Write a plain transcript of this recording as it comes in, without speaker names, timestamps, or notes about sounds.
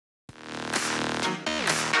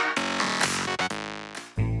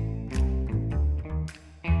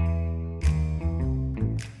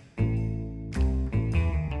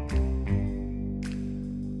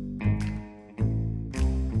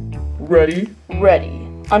Ready? Ready.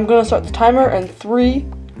 I'm gonna start the timer in 3,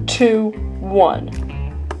 2, 1.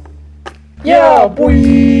 Yeah, boy!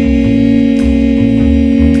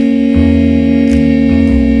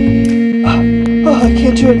 I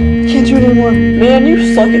can't do it anymore. Man,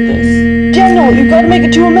 you suck at this. Daniel, you gotta make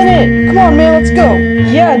it to a minute. Come on, man, let's go.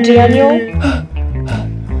 Yeah, Daniel.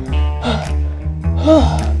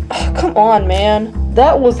 Come on, man.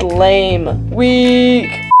 That was lame.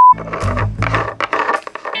 Weak.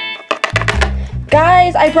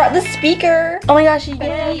 Guys, I brought the speaker. Oh my gosh, you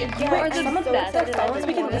Yeah, are the some of so that. so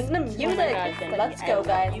we can listen to music. Let's go,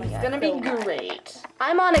 guys. It's gonna be great.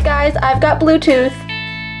 I'm on it, guys. I've got Bluetooth.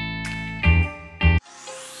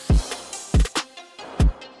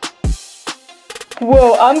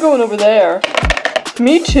 Whoa, I'm going over there.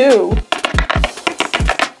 Me too.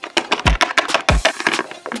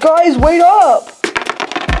 Guys, wait up!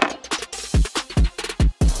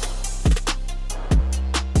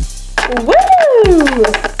 Woo!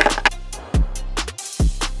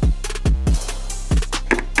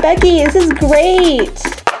 Becky, this is great.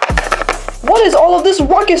 What is all of this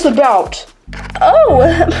ruckus about?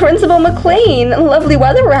 Oh, Principal McLean. Lovely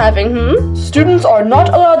weather we're having, Students are not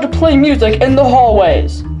allowed to play music in the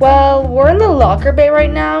hallways. Well, we're in the locker bay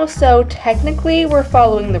right now, so technically we're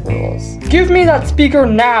following the rules. Give me that speaker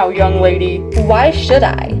now, young lady. Why should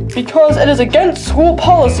I? Because it is against school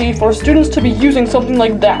policy for students to be using something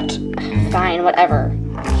like that. Fine, whatever.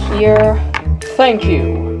 Here. Thank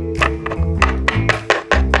you.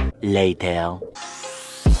 Later.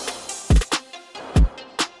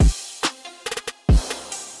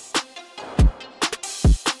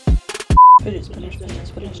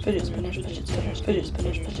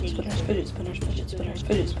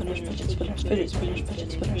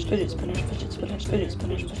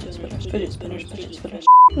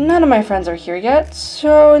 None of my friends are here yet,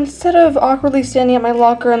 so instead of awkwardly standing at my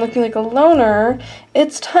locker and looking like a loner,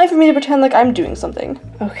 it's time for me to pretend like I'm doing something.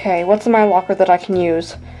 Okay, what's in my locker that I can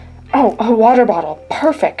use? Oh, a water bottle.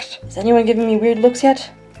 Perfect. Is anyone giving me weird looks yet?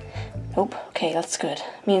 Nope. Okay, that's good.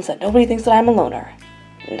 Means that nobody thinks that I'm a loner.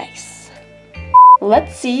 Nice.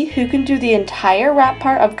 Let's see who can do the entire rap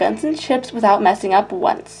part of Guns and Chips without messing up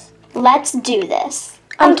once. Let's do this.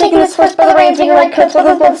 I'm taking this horse by the reins, making like cuts with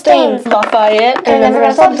his blood stains. Lafayette. And never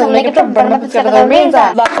gonna stop until they make it to burn up and scatter their remains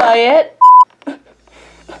out. Lafayette.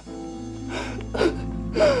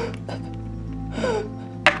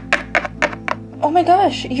 Oh my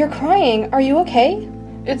gosh, you're crying. Are you okay?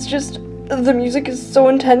 It's just, the music is so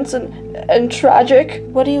intense and tragic.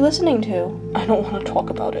 What are you listening to? I don't want to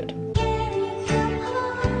talk about it.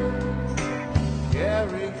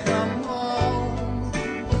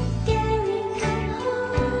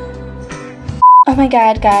 Oh my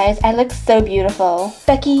god, guys, I look so beautiful.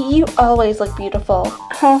 Becky, you always look beautiful.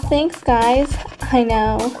 Oh, thanks, guys. I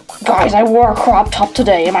know. Guys, I wore a crop top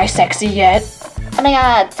today. Am I sexy yet? Oh my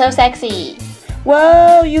god, so sexy.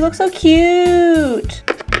 Whoa, you look so cute.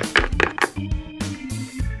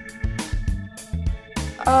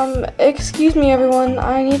 Excuse me, everyone.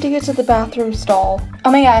 I need to get to the bathroom stall.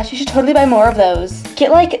 Oh my gosh, you should totally buy more of those.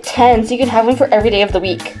 Get like 10 so you can have one for every day of the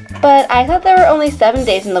week. But I thought there were only 7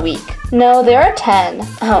 days in the week. No, there are 10.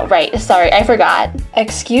 Oh, right. Sorry, I forgot.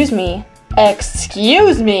 Excuse me.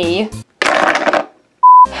 Excuse me?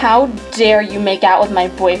 How dare you make out with my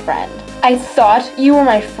boyfriend? I thought you were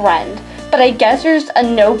my friend, but I guess you're just a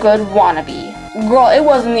no-good wannabe. Girl, it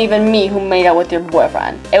wasn't even me who made out with your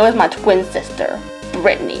boyfriend. It was my twin sister,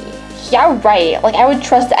 Brittany. Yeah, right. Like, I would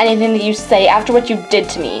trust anything that you say after what you did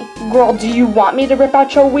to me. Girl, do you want me to rip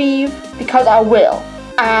out your weave? Because I will.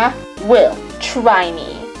 I will. Try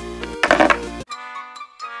me.